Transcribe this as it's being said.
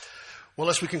Well,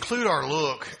 as we conclude our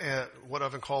look at what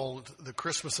I've called the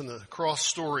Christmas and the cross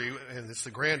story, and it's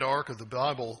the grand arc of the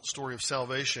Bible story of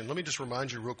salvation, let me just remind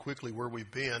you real quickly where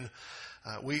we've been.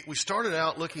 We started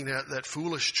out looking at that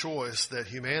foolish choice that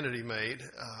humanity made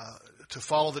to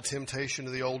follow the temptation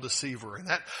of the old deceiver. And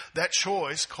that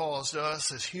choice caused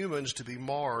us as humans to be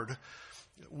marred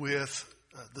with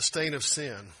the stain of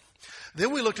sin.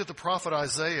 Then we looked at the prophet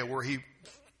Isaiah, where he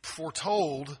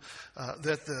foretold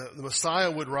that the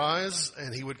Messiah would rise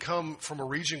and he would come from a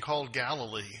region called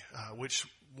Galilee, which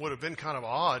would have been kind of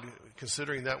odd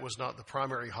considering that was not the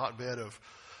primary hotbed of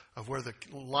where the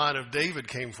line of David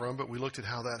came from, but we looked at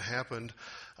how that happened.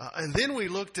 And then we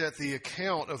looked at the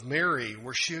account of Mary,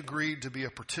 where she agreed to be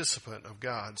a participant of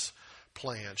God's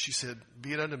plan. She said,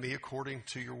 "Be it unto me according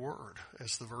to your word,"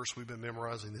 as the verse we've been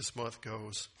memorizing this month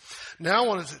goes. Now I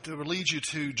wanted to lead you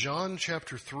to John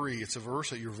chapter 3. It's a verse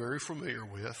that you're very familiar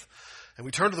with. And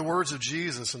we turn to the words of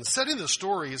Jesus. And the setting of the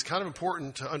story is kind of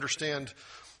important to understand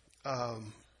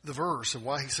the verse and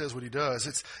why he says what he does.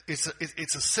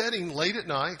 It's a setting late at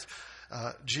night.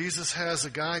 Jesus has a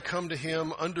guy come to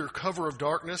him under cover of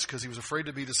darkness because he was afraid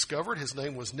to be discovered. His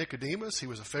name was Nicodemus. He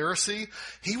was a Pharisee.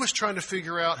 He was trying to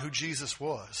figure out who Jesus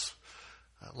was,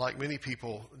 like many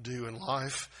people do in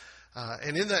life.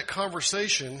 And in that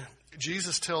conversation,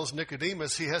 Jesus tells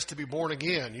Nicodemus he has to be born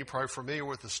again. You're probably familiar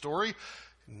with the story.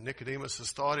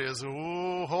 Nicodemus' thought is,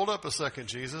 "Oh, hold up a second,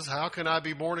 Jesus. How can I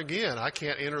be born again? I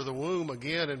can't enter the womb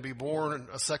again and be born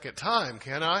a second time,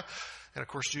 can I?" And of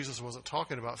course, Jesus wasn't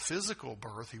talking about physical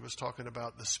birth. He was talking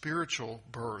about the spiritual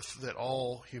birth that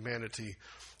all humanity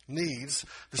needs.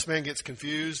 This man gets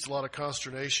confused, a lot of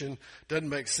consternation, doesn't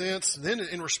make sense. Then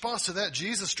in response to that,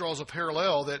 Jesus draws a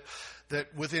parallel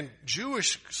that within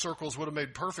Jewish circles would have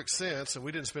made perfect sense, and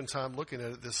we didn't spend time looking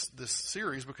at it this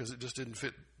series because it just didn't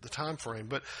fit the time frame.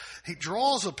 But he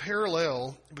draws a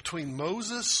parallel between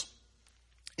Moses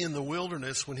in the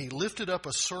wilderness when he lifted up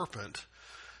a serpent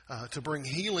to bring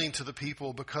healing to the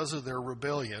people because of their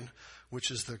rebellion,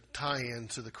 which is the tie-in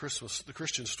to the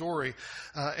Christian story.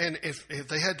 And if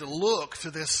they had to look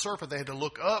to this serpent, they had to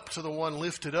look up to the one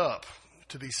lifted up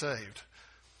to be saved.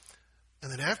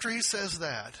 And then after he says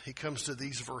that, he comes to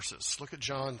these verses. Look at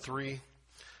John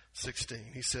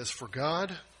 3:16. He says, "For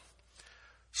God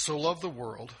so loved the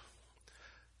world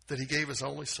that he gave his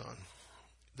only Son,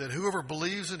 that whoever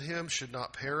believes in him should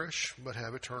not perish but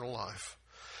have eternal life.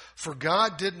 For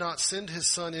God did not send his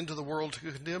Son into the world to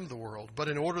condemn the world, but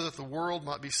in order that the world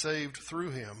might be saved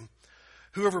through him.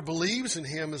 Whoever believes in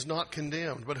him is not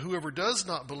condemned, but whoever does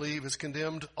not believe is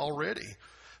condemned already,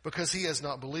 because he has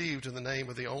not believed in the name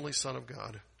of the only Son of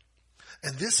God.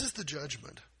 And this is the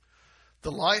judgment.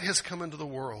 The light has come into the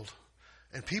world,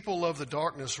 and people love the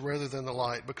darkness rather than the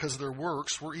light, because their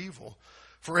works were evil.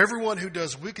 For everyone who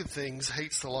does wicked things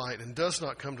hates the light and does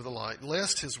not come to the light,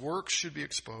 lest his works should be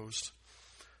exposed.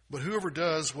 But whoever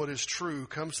does what is true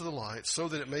comes to the light, so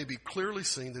that it may be clearly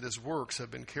seen that his works have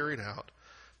been carried out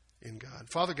in God."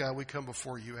 Father God, we come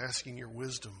before you asking your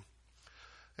wisdom.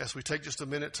 As we take just a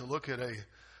minute to look at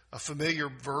a familiar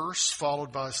verse,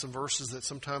 followed by some verses that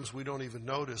sometimes we don't even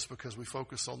notice because we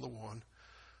focus on the one.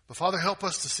 But Father, help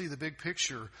us to see the big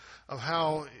picture of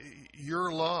how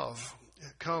your love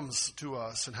comes to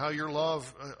us and how your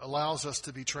love allows us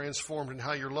to be transformed and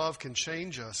how your love can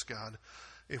change us, God,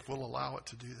 if we'll allow it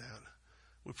to do that.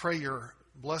 We pray your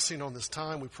blessing on this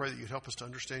time. We pray that you'd help us to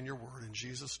understand your word in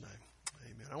Jesus' name.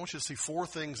 Amen. I want you to see four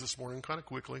things this morning, kind of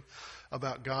quickly,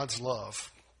 about God's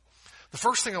love. The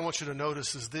first thing I want you to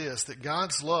notice is this, that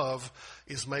God's love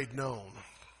is made known.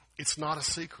 It's not a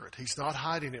secret. He's not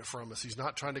hiding it from us. He's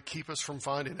not trying to keep us from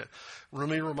finding it. Let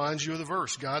me remind you of the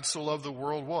verse. God so loved the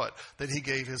world, what? That he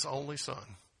gave his only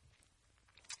Son.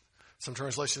 Some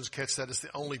translations catch that as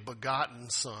the only begotten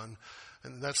Son.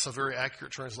 And that's a very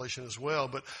accurate translation as well.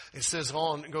 But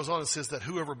it goes on and says that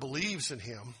whoever believes in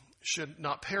him should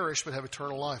not perish but have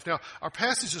eternal life. Now, our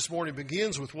passage this morning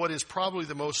begins with what is probably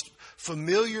the most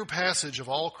familiar passage of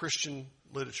all Christian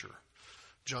literature,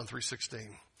 John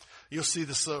 3:16. You'll see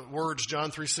this words,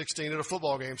 John 3:16, at a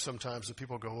football game sometimes, and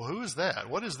people go, "Well, who is that?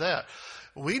 What is that?"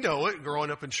 We know it growing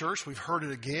up in church. We've heard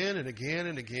it again and again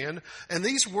and again. And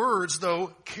these words, though,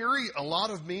 carry a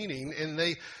lot of meaning, and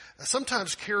they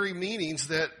sometimes carry meanings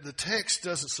that the text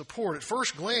doesn't support. At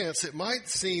first glance, it might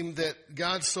seem that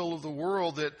God so loved the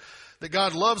world that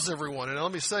God loves everyone. And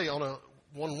let me say, on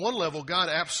one level, God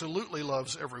absolutely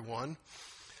loves everyone.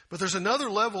 But there's another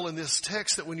level in this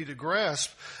text that we need to grasp,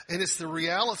 and it's the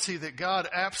reality that God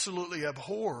absolutely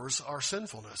abhors our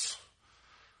sinfulness.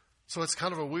 So it's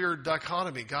kind of a weird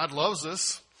dichotomy. God loves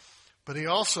us, but he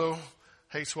also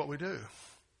hates what we do.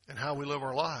 and how we live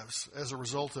our lives as a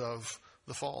result of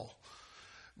the fall.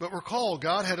 But recall,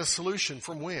 God had a solution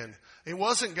from when? It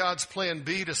wasn't God's plan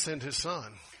B to send his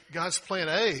son. God's plan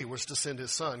A was to send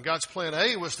his son. God's plan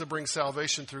A was to bring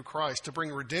salvation through Christ, to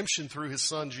bring redemption through his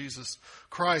son, Jesus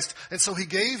Christ. And so he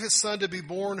gave his son to be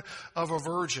born of a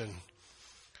virgin.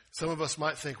 Some of us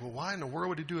might think, well, why in the world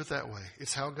would he do it that way?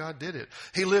 It's how God did it.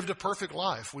 He lived a perfect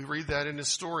life. We read that in his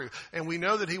story. And we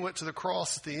know that he went to the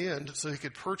cross at the end so he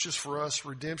could purchase for us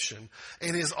redemption.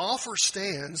 And his offer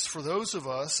stands for those of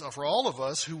us, for all of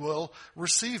us who will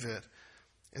receive it.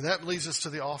 And that leads us to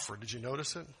the offer. Did you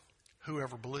notice it?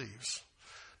 Whoever believes.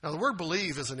 Now, the word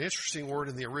believe is an interesting word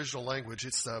in the original language.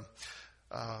 It's the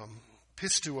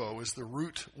pistuo is the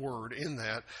root word in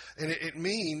that. And it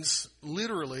means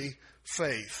literally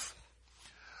faith.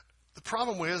 The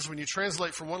problem is when you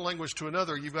translate from one language to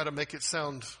another, you've got to make it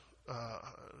sound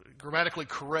grammatically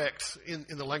correct in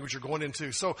the language you're going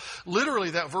into. So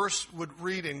literally that verse would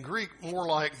read in Greek more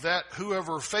like that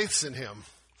whoever faiths in him.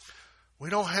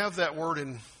 We don't have that word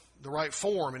in the right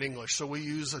form in English, so we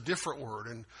use a different word.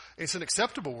 And it's an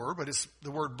acceptable word, but it's the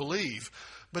word believe.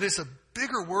 But it's a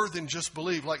bigger word than just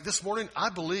believe. Like this morning, I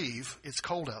believe it's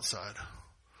cold outside.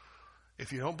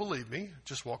 If you don't believe me,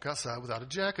 just walk outside without a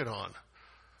jacket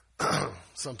on.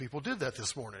 Some people did that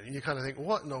this morning. And you kind of think,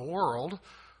 what in the world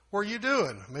were you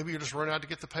doing? Maybe you just ran out to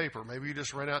get the paper. Maybe you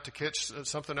just ran out to catch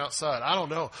something outside. I don't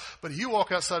know. But if you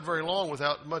walk outside very long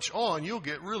without much on, you'll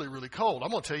get really, really cold. I'm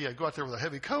going to tell you, go out there with a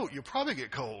heavy coat, you'll probably get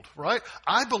cold, right?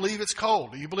 I believe it's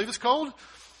cold. Do you believe it's cold?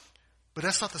 But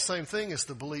that's not the same thing as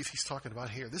the belief he's talking about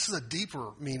here. This is a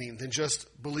deeper meaning than just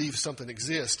believe something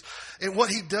exists. And what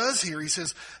he does here, he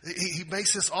says, he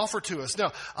makes this offer to us.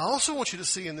 Now, I also want you to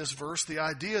see in this verse the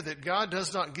idea that God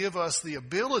does not give us the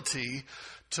ability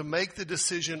to make the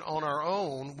decision on our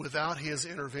own without his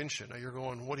intervention. Now you're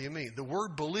going, what do you mean? The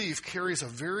word belief carries a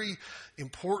very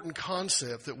important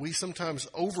concept that we sometimes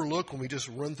overlook when we just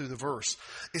run through the verse.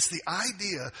 It's the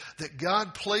idea that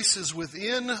God places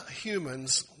within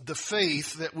humans the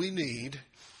faith that we need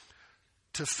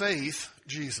to faith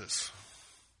Jesus.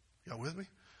 Y'all with me?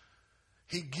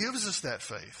 He gives us that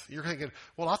faith. You're thinking,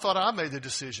 well, I thought I made the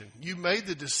decision. You made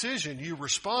the decision. You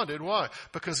responded. Why?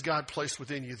 Because God placed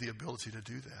within you the ability to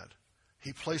do that.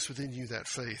 He placed within you that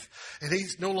faith. And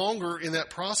he's no longer in that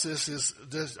process is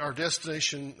our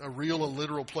destination a real and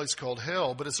literal place called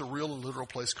hell, but it's a real and literal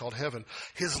place called heaven.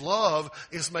 His love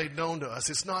is made known to us.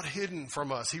 It's not hidden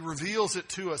from us. He reveals it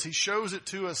to us. He shows it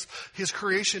to us. His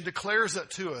creation declares that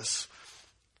to us.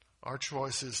 Our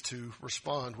choice is to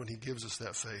respond when he gives us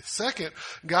that faith. Second,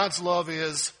 God's love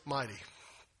is mighty.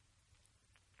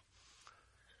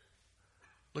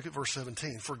 Look at verse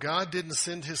 17. For God didn't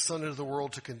send his son into the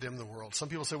world to condemn the world. Some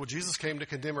people say, well, Jesus came to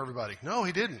condemn everybody. No,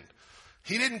 he didn't.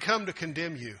 He didn't come to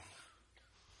condemn you.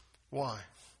 Why?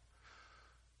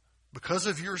 Because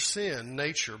of your sin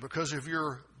nature, because of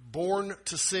your born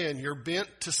to sin, you're bent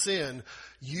to sin,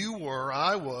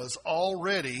 I was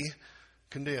already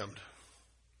condemned.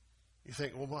 You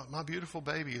think, well, my beautiful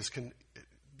baby is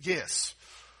yes.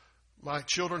 My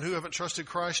children who haven't trusted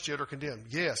Christ yet are condemned.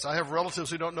 Yes. I have relatives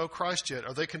who don't know Christ yet.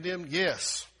 Are they condemned?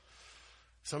 Yes.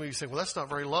 Some of you say, well, that's not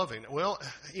very loving. Well,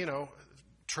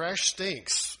 trash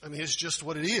stinks. I mean, it's just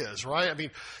what it is, right? I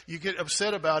mean, you get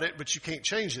upset about it, but you can't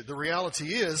change it. The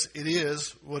reality is, it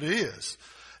is what it is.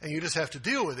 And you just have to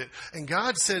deal with it. And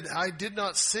God said, I did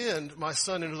not send my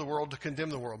son into the world to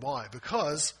condemn the world. Why?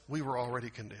 Because we were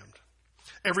already condemned.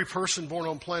 Every person born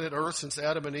on planet Earth since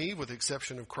Adam and Eve, with the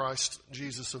exception of Christ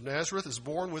Jesus of Nazareth, is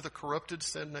born with a corrupted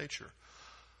sin nature.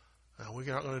 Now, we're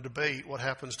not going to debate what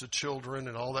happens to children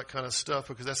and all that kind of stuff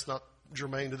because that's not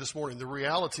germane to this morning. The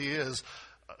reality is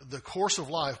the course of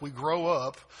life, we grow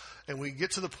up and we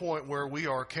get to the point where we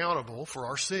are accountable for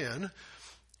our sin,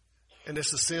 and it's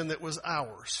the sin that was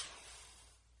ours.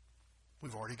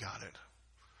 We've already got it.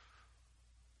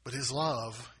 But his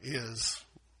love is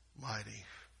mighty.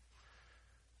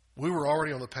 We were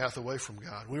already on the path away from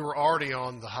God. We were already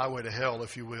on the highway to hell,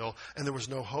 if you will, and there was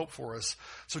no hope for us.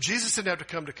 So Jesus didn't have to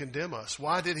come to condemn us.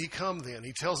 Why did he come then?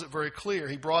 He tells it very clear.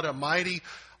 He brought a mighty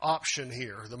option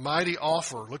here, the mighty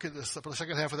offer. Look at this, the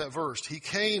second half of that verse. He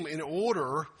came in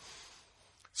order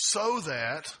so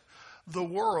that the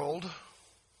world,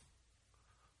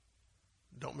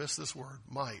 don't miss this word,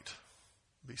 might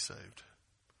be saved.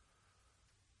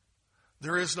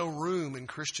 There is no room in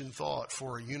Christian thought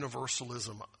for a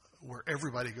universalism where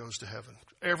everybody goes to heaven.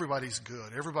 Everybody's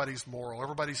good. Everybody's moral.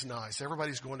 Everybody's nice.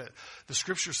 Everybody's going to... The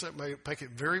scriptures make it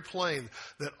very plain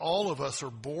that all of us are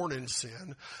born in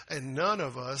sin and none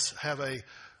of us have a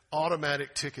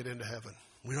automatic ticket into heaven.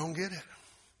 We don't get it.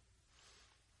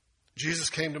 Jesus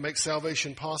came to make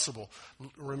salvation possible.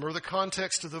 Remember the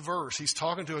context of the verse. He's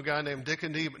talking to a guy named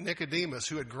Nicodemus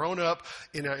who had grown up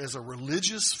as a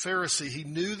religious Pharisee. He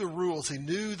knew the rules. He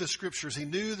knew the scriptures. He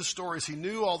knew the stories. He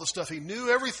knew all the stuff. He knew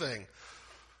everything.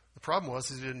 The problem was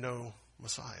he didn't know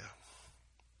Messiah.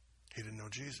 He didn't know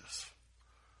Jesus.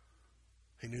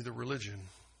 He knew the religion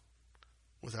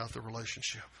without the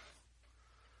relationship.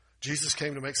 Jesus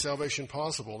came to make salvation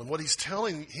possible. And what he's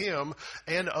telling him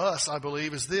and us, I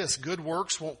believe, is this. Good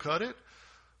works won't cut it.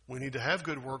 We need to have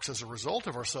good works as a result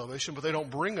of our salvation, but they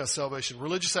don't bring us salvation.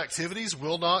 Religious activities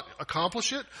will not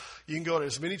accomplish it. You can go to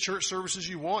as many church services as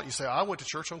you want. You say, I went to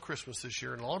church on Christmas this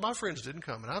year, and a lot of my friends didn't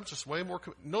come, and I'm just way more...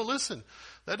 No, listen.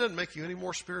 That doesn't make you any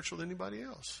more spiritual than anybody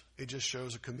else. It just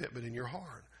shows a commitment in your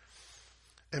heart.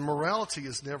 And morality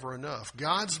is never enough.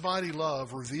 God's mighty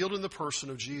love revealed in the person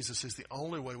of Jesus is the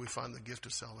only way we find the gift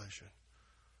of salvation.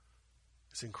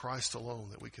 It's in Christ alone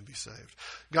that we can be saved.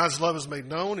 God's love is made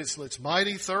known. It's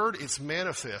mighty. Third, it's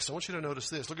manifest. I want you to notice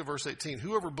this. Look at verse 18.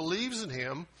 Whoever believes in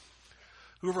him,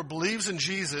 whoever believes in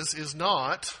Jesus is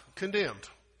not condemned.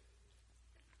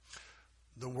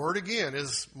 The word again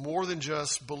is more than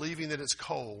just believing that it's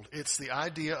cold. It's the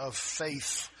idea of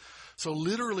faith. So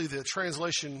literally the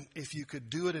translation, if you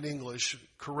could do it in English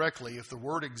correctly, if the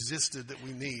word existed that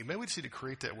we need, maybe we just need to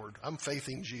create that word. I'm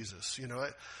faithing Jesus.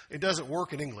 It doesn't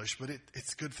work in English, but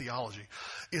it's good theology.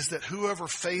 Is that whoever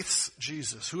faiths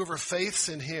Jesus, whoever faiths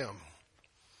in him,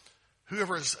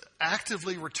 whoever has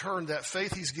actively returned that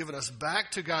faith he's given us back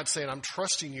to God, saying, I'm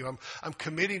trusting you, I'm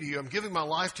committing to you, I'm giving my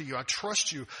life to you, I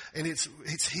trust you, and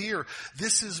it's here.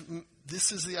 This is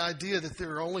the idea that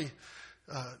there are only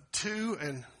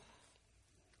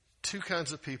two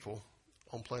kinds of people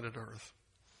on planet Earth.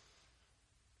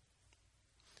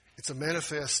 It's a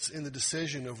manifest in the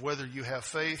decision of whether you have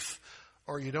faith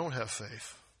or you don't have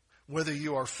faith. Whether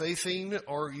you are faithing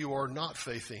or you are not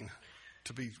faithing,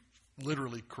 to be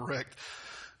literally correct.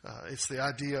 It's the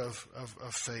idea of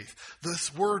faith.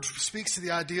 This word speaks to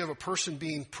the idea of a person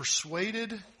being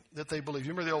persuaded that they believe.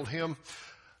 You remember the old hymn,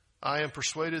 I am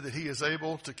persuaded that he is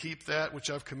able to keep that which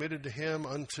I've committed to him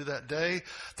unto that day.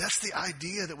 That's the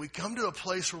idea that we come to a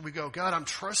place where we go, God, I'm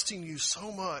trusting you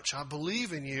so much. I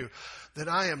believe in you that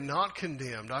I am not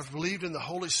condemned. I've believed in the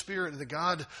Holy Spirit and the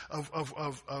God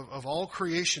of all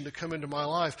creation to come into my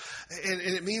life. And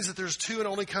it means that there's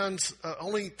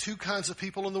only two kinds of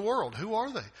people in the world. Who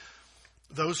are they?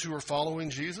 Those who are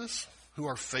following Jesus, who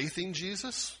are faithing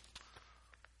Jesus,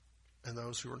 and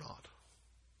those who are not.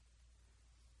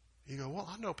 You go, well,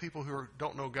 I know people who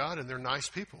don't know God and they're nice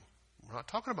people. We're not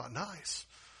talking about nice.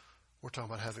 We're talking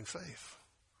about having faith.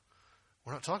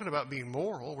 We're not talking about being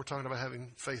moral. We're talking about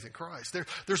having faith in Christ.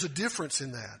 There's a difference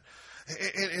in that.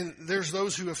 And there's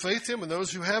those who have faith in him and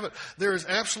those who haven't. There is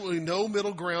absolutely no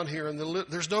middle ground here. And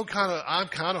there's no I'm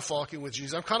kind of walking with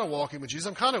Jesus. I'm kind of walking with Jesus.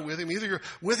 I'm kind of with him. Either you're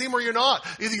with him or you're not.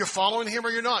 Either you're following him or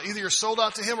you're not. Either you're sold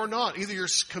out to him or not. Either you're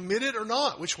committed or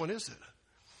not. Which one is it?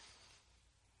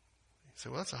 Say,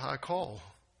 well, that's a high call.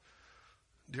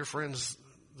 Dear friends,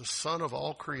 the Son of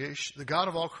all creation, the God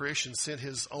of all creation sent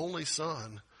his only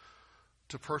Son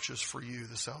to purchase for you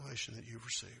the salvation that you've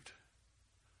received.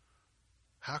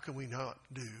 How can we not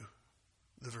do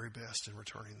the very best in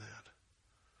returning that?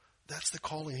 That's the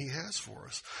calling he has for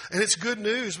us. And it's good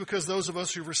news because those of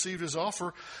us who've received his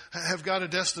offer have got a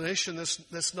destination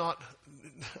that's not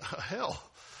hell.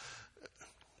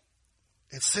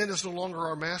 And sin is no longer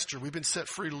our master. We've been set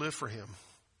free to live for him.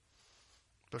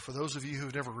 But for those of you who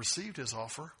have never received his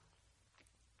offer,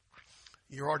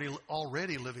 you're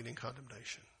already living in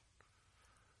condemnation.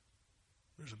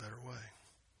 There's a better way.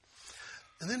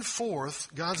 And then fourth,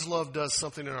 God's love does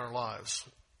something in our lives.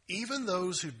 Even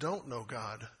those who don't know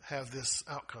God have this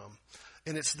outcome.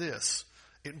 And it's this.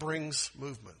 It brings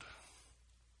movement.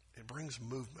 It brings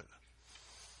movement.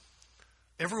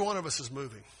 Every one of us is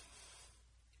moving.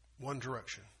 One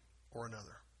direction or another.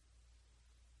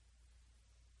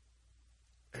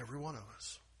 Every one of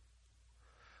us.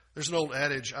 There's an old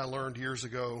adage I learned years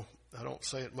ago. I don't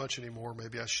say it much anymore.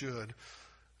 Maybe I should.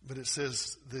 But it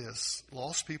says this.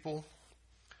 Lost people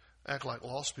act like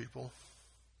lost people.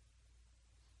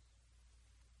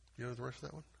 You know the rest of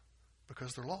that one?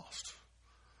 Because they're lost.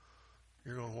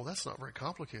 You're going, well, that's not very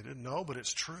complicated. No, but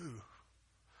it's true.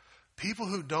 People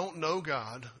who don't know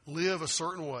God live a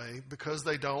certain way because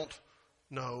they don't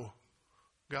know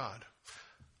God.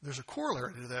 There's a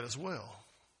corollary to that as well.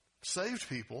 Saved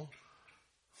people,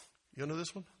 you know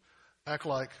this one? Act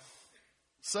like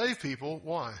saved people.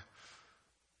 Why?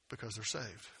 Because they're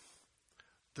saved.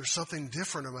 There's something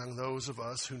different among those of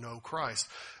us who know Christ.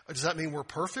 Does that mean we're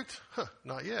perfect?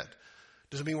 Not yet.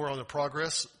 Does it mean we're on the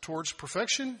progress towards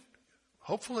perfection?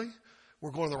 Hopefully, we're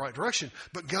going in the right direction.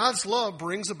 But God's love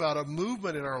brings about a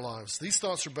movement in our lives. These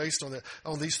thoughts are based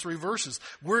on these three verses.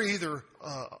 We're either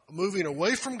moving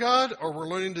away from God or we're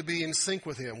learning to be in sync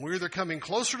with Him. We're either coming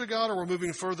closer to God or we're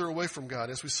moving further away from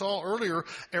God. As we saw earlier,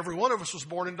 every one of us was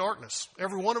born in darkness.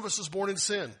 Every one of us is born in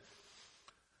sin.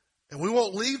 And we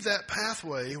won't leave that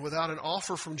pathway without an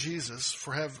offer from Jesus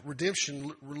for have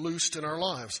redemption loosed in our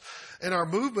lives. And our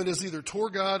movement is either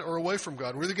toward God or away from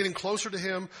God. We're either getting closer to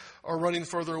Him or running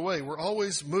further away. We're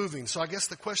always moving. So I guess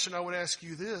the question I would ask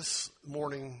you this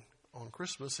morning on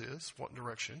Christmas is, what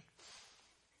direction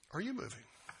are you moving?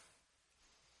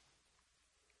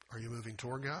 Are you moving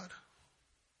toward God?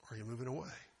 Or are you moving away?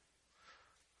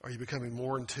 Are you becoming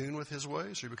more in tune with His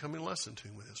ways? Or are you becoming less in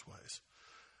tune with His ways?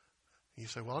 You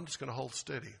say, well, I'm just going to hold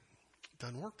steady. It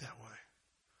doesn't work that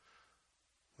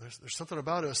way. There's something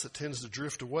about us that tends to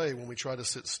drift away when we try to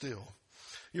sit still.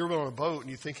 You ever been on a boat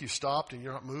and you think you've stopped and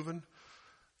you're not moving?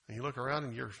 And you look around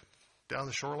and you're down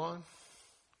the shoreline?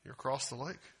 You're across the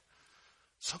lake?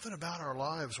 Something about our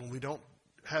lives when we don't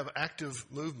have active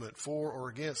movement for or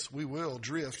against, we will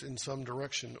drift in some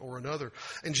direction or another.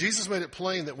 And Jesus made it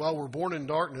plain that while we're born in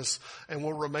darkness and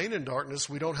will remain in darkness,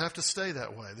 we don't have to stay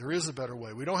that way. There is a better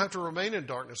way. We don't have to remain in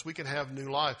darkness. We can have new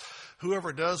life.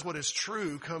 Whoever does what is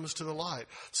true comes to the light,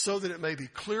 so that it may be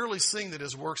clearly seen that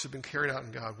His works have been carried out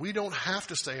in God. We don't have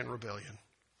to stay in rebellion.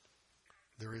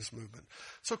 There is movement.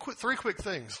 So three quick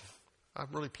things.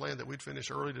 I've really planned that we'd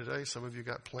finish early today. Some of you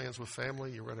got plans with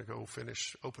family. You're going to go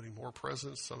finish opening more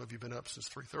presents. Some of you have been up since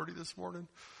 3:30 this morning,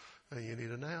 and you need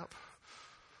a nap.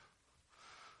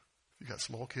 If you got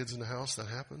small kids in the house, that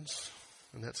happens,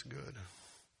 and that's good.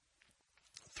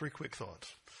 Three quick thoughts.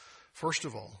 First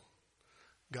of all,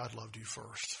 God loved you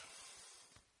first.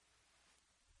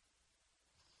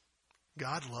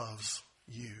 God loves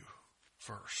you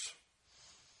first.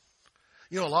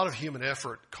 You know, a lot of human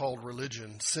effort called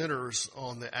religion centers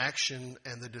on the action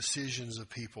and the decisions of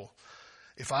people.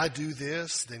 If I do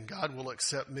this, then God will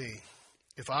accept me.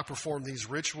 If I perform these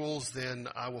rituals, then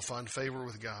I will find favor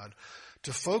with God.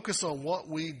 To focus on what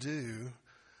we do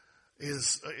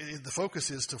the focus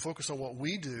is to focus on what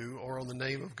we do or on the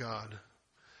name of God.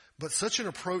 But such an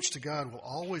approach to God will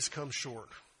always come short.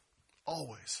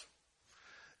 Always.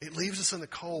 It leaves us in the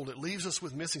cold. It leaves us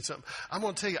with missing something. I'm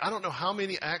going to tell you, I don't know how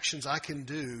many actions I can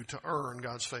do to earn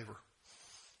God's favor.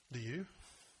 Do you?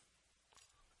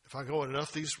 If I go in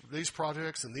enough these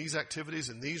projects and these activities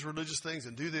and these religious things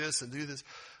and do this,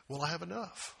 will I have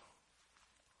enough?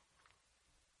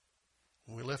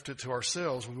 When we left it to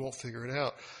ourselves, we won't figure it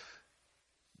out.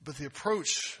 But the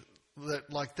approach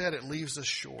like that, it leaves us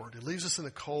short. It leaves us in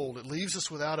the cold. It leaves us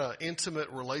without an intimate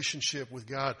relationship with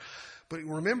God. But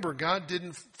remember, God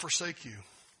didn't forsake you.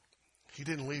 He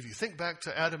didn't leave you. Think back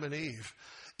to Adam and Eve.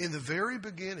 In the very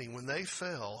beginning, when they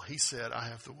fell, He said, I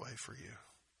have the way for you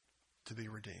to be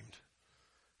redeemed.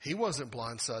 He wasn't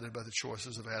blindsided by the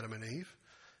choices of Adam and Eve.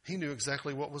 He knew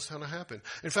exactly what was going to happen.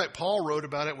 In fact, Paul wrote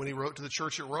about it when he wrote to the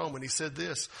church at Rome, and he said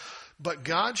this, but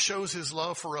God shows His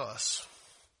love for us,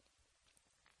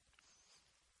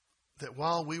 that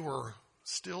while we were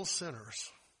still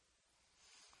sinners,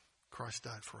 Christ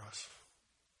died for us.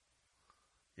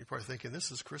 You're probably thinking,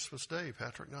 this is Christmas Day,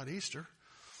 Patrick, not Easter.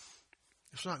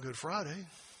 It's not Good Friday.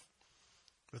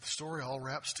 But the story all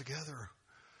wraps together.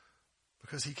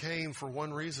 Because He came for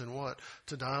one reason, what?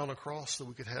 To die on a cross so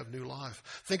we could have new life.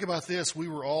 Think about this.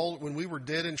 When we were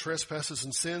dead in trespasses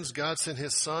and sins, God sent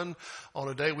His Son on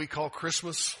a day we call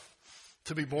Christmas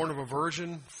to be born of a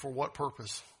virgin. For what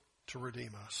purpose? To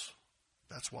redeem us.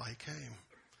 That's why He came.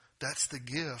 That's the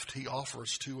gift He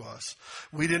offers to us.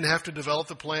 We didn't have to develop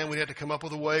the plan. We had to come up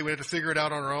with a way. We had to figure it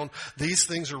out on our own. These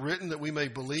things are written that we may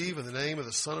believe in the name of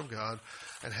the Son of God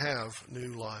and have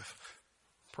new life.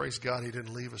 Praise God, He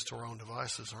didn't leave us to our own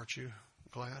devices. Aren't you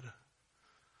glad?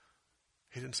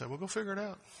 He didn't say, well, go figure it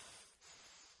out.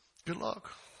 Good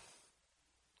luck.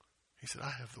 He said,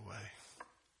 I have the way.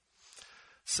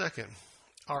 Second,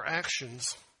 our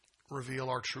actions reveal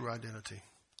our true identity.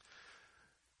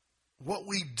 What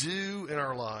we do in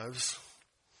our lives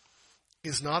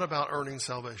is not about earning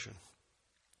salvation.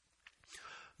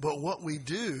 But what we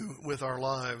do with our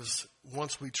lives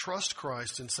once we trust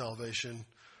Christ in salvation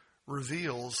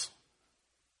reveals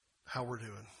how we're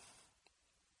doing,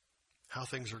 how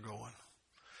things are going.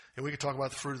 And we could talk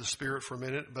about the fruit of the Spirit for a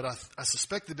minute, but I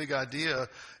suspect the big idea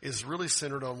is really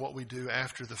centered on what we do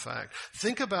after the fact.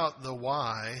 Think about the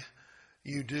why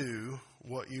you do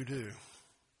what you do.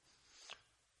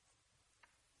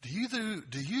 Do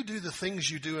you do the things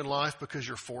you do in life because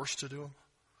you're forced to do them?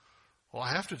 Well, I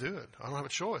have to do it. I don't have a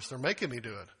choice. They're making me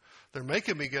do it. They're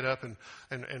making me get up and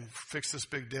fix this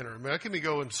big dinner. They're making me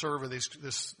go and serve in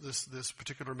this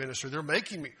particular ministry. They're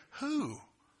making me, who?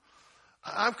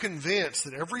 I'm convinced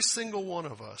that every single one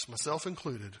of us, myself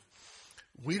included,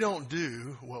 we don't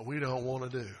do what we don't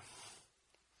want to do.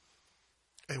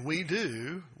 And we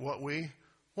do what we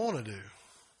want to do.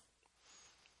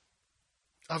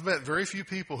 I've met very few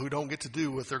people who don't get to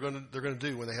do what they're going to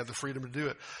do when they have the freedom to do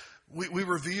it. We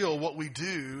reveal what we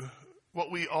do,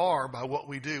 what we are by what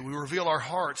we do. We reveal our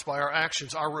hearts by our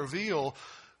actions. I reveal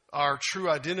our true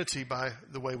identity by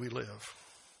the way we live.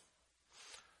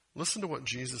 Listen to what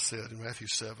Jesus said in Matthew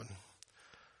 7.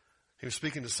 He was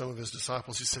speaking to some of his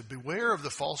disciples. He said, beware of the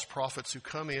false prophets who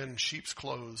come in sheep's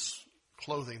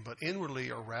clothing, but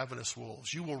inwardly are ravenous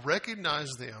wolves. You will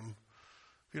recognize them.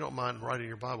 If you don't mind writing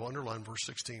your Bible, underline verse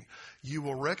 16. You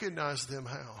will recognize them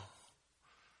how?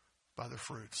 By their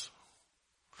fruits.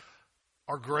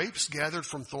 Are grapes gathered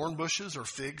from thorn bushes or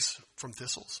figs from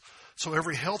thistles? So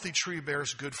every healthy tree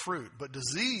bears good fruit, but the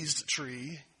diseased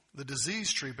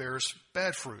tree bears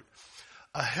bad fruit.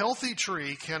 A healthy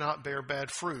tree cannot bear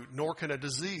bad fruit, nor can a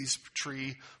diseased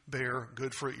tree bear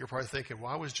good fruit. You're probably thinking,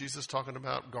 why was Jesus talking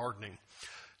about gardening?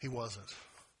 He wasn't.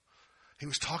 He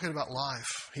was talking about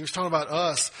life. He was talking about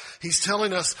us. He's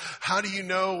telling us, how do you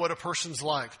know what a person's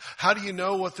like? How do you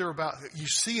know what they're about? You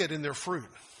see it in their fruit.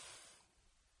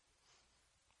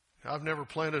 I've never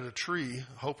planted a tree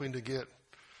hoping to get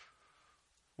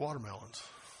watermelons.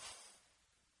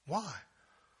 Why?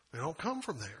 They don't come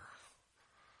from there.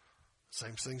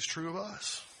 Same thing's true of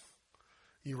us.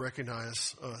 You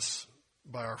recognize us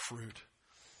by our fruit.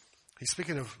 He's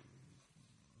speaking of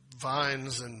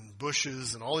vines and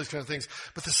bushes and all these kind of things.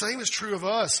 But the same is true of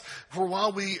us. For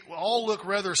while we all look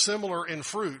rather similar in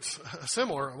fruits,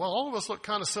 all of us look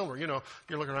kind of similar. You know,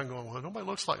 you're looking around going, well, nobody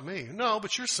looks like me. No,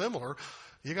 but you're similar.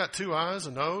 You got 2 eyes,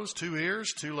 a nose, 2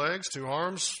 ears, 2 legs, 2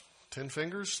 arms, 10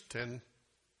 fingers, 10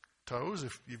 toes,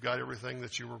 if you've got everything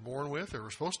that you were born with or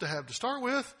were supposed to have to start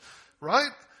with,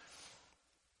 right?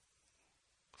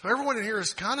 So everyone in here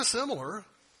is kind of similar.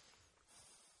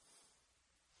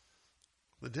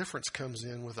 The difference comes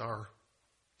in with our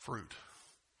fruit,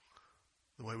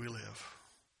 the way we live.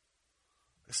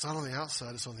 It's not on the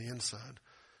outside, it's on the inside.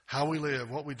 How we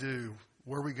live, what we do,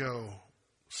 where we go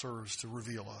serves to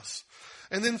reveal us.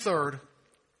 And then third,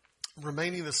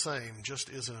 remaining the same just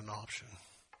isn't an option.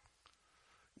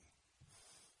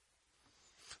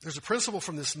 There's a principle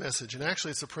from this message, and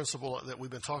actually it's a principle that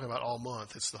we've been talking about all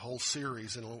month. It's the whole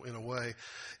series in a way,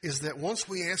 is that once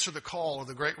we answer the call of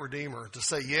the great Redeemer to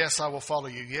say, yes, I will follow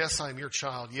you. Yes, I am your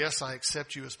child. Yes, I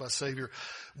accept you as my Savior.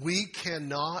 We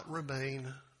cannot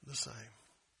remain the same.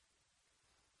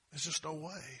 There's just no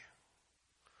way.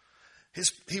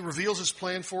 He reveals his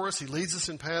plan for us. He leads us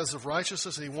in paths of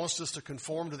righteousness, and he wants us to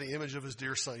conform to the image of his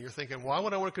dear Son. You're thinking, why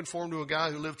would I want to conform to a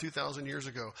guy who lived 2,000 years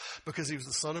ago? Because he was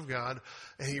the Son of God,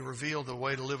 and he revealed the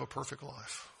way to live a perfect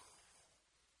life.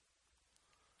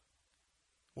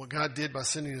 What God did by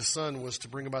sending his Son was to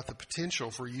bring about the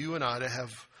potential for you and I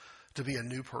to be a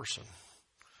new person.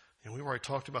 And we've already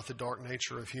talked about the dark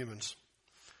nature of humans.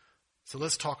 So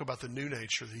let's talk about the new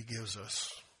nature that he gives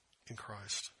us in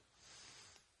Christ.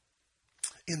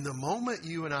 In the moment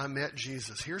you and I met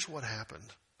Jesus, here's what happened.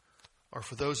 Or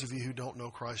for those of you who don't know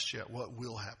Christ yet, what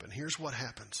will happen? Here's what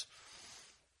happens.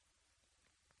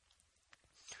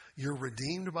 You're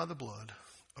redeemed by the blood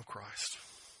of Christ.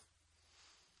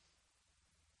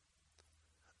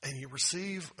 And you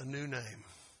receive a new name.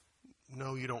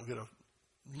 No, you don't get a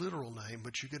literal name,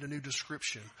 but you get a new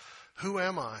description. Who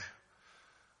am I?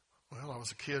 Well, I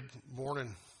was a kid born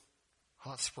in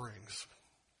Hot Springs,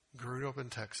 grew up in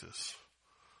Texas.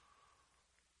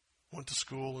 Went to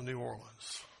school in New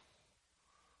Orleans.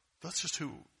 That's just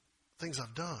things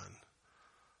I've done.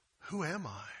 Who am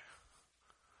I?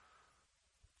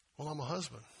 Well, I'm a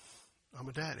husband. I'm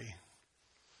a daddy.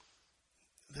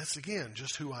 That's, again,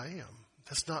 just who I am.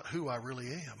 That's not who I really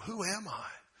am. Who am I?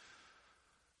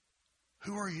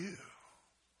 Who are you?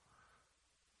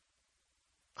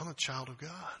 I'm a child of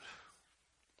God.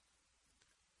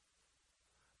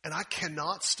 And I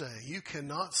cannot stay. You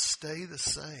cannot stay the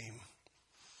same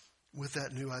with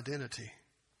that new identity.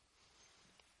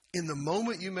 In the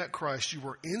moment you met Christ, you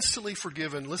were instantly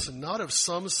forgiven. Listen, not of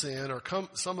some sin or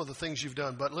some of the things you've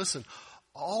done, but listen,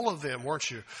 all of them,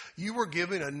 weren't you? You were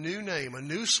given a new name, a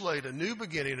new slate, a new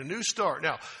beginning, a new start.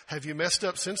 Now, have you messed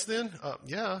up since then?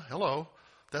 Yeah, hello.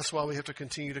 That's why we have to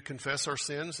continue to confess our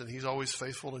sins, and he's always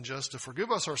faithful and just to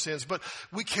forgive us our sins. But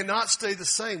we cannot stay the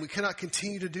same. We cannot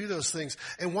continue to do those things.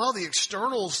 And while the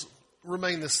externals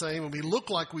remain the same and we look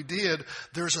like we did,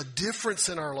 there's a difference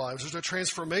in our lives. There's a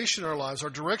transformation in our lives. Our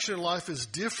direction in life is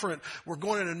different. We're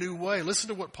going in a new way. Listen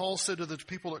to what Paul said to the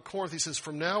people at Corinth. He says,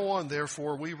 from now on,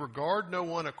 therefore, we regard no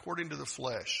one according to the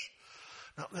flesh.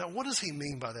 Now, what does he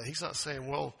mean by that? He's not saying,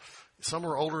 well, some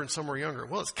are older and some are younger.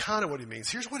 Well, it's kind of what he means.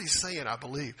 Here's what he's saying, I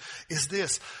believe, is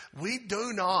this. We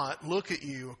do not look at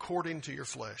you according to your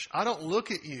flesh. I don't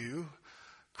look at you.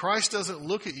 Christ doesn't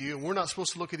look at you, and we're not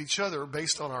supposed to look at each other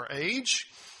based on our age,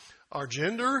 our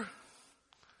gender,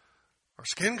 our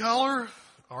skin color,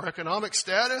 our economic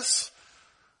status,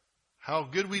 how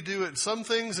good we do at some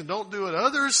things and don't do at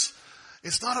others.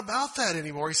 It's not about that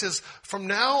anymore. He says, from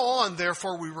now on,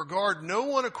 therefore, we regard no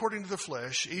one according to the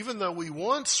flesh, even though we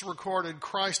once regarded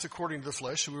Christ according to the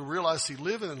flesh, and we realized he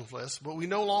lived in the flesh, but we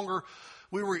no longer,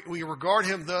 we regard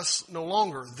him thus no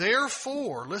longer.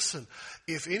 Therefore, listen,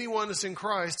 if anyone is in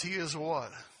Christ, he is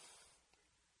what?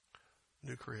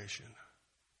 New creation.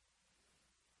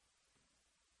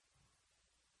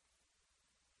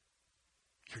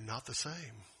 You're not the same.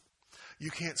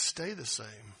 You can't stay the same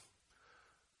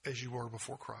as you were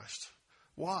before Christ.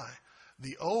 Why?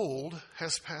 The old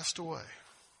has passed away.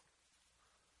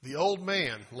 The old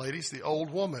man, ladies, the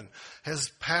old woman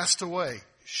has passed away.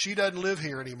 She doesn't live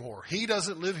here anymore. He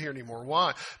doesn't live here anymore.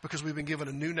 Why? Because we've been given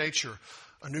a new nature,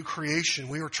 a new creation.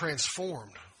 We were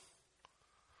transformed.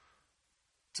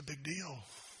 It's a big deal.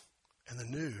 And the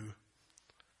new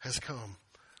has come.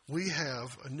 We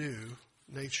have a new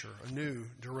nature, a new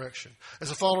direction.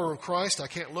 As a follower of Christ, I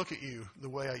can't look at you the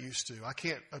way I used to. I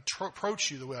can't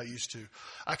approach you the way I used to.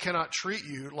 I cannot treat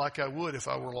you like I would if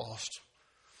I were lost.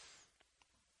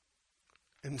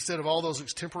 Instead of all those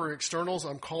temporary externals,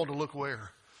 I'm called to look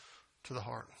where? To the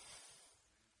heart.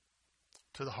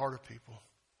 To the heart of people.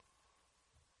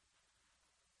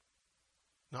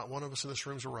 Not one of us in this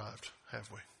room's arrived,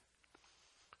 have we?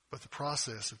 But the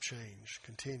process of change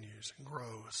continues and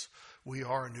grows. We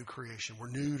are a new creation. We're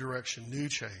new direction, new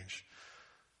change.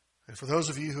 And for those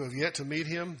of you who have yet to meet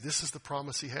him, this is the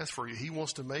promise he has for you. He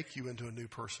wants to make you into a new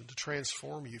person, to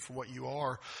transform you from what you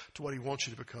are to what he wants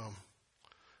you to become,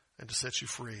 and to set you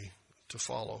free to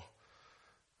follow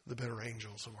the better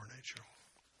angels of our nature.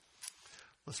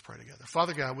 Let's pray together.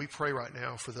 Father God, we pray right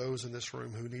now for those in this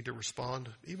room who need to respond,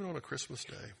 even on a Christmas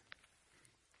day.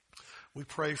 We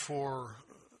pray for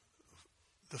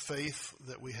the faith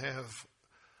that we have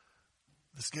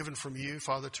that's given from you,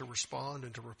 Father, to respond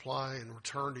and to reply and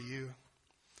return to you.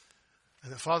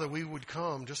 And that, Father, we would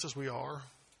come just as we are.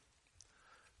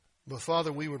 But,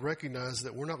 Father, we would recognize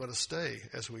that we're not going to stay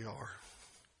as we are.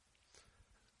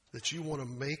 That you want to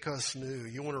make us new.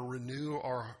 You want to renew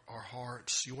our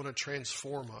hearts. You want to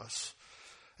transform us.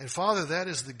 And, Father, that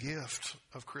is the gift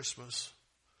of Christmas.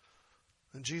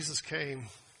 And Jesus came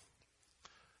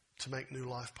to make new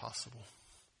life possible.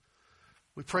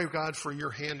 We pray, God, for your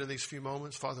hand in these few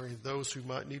moments. Father, and those who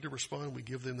might need to respond, we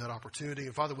give them that opportunity.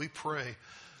 And Father, we pray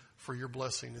for your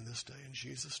blessing in this day. In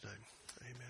Jesus' name, amen.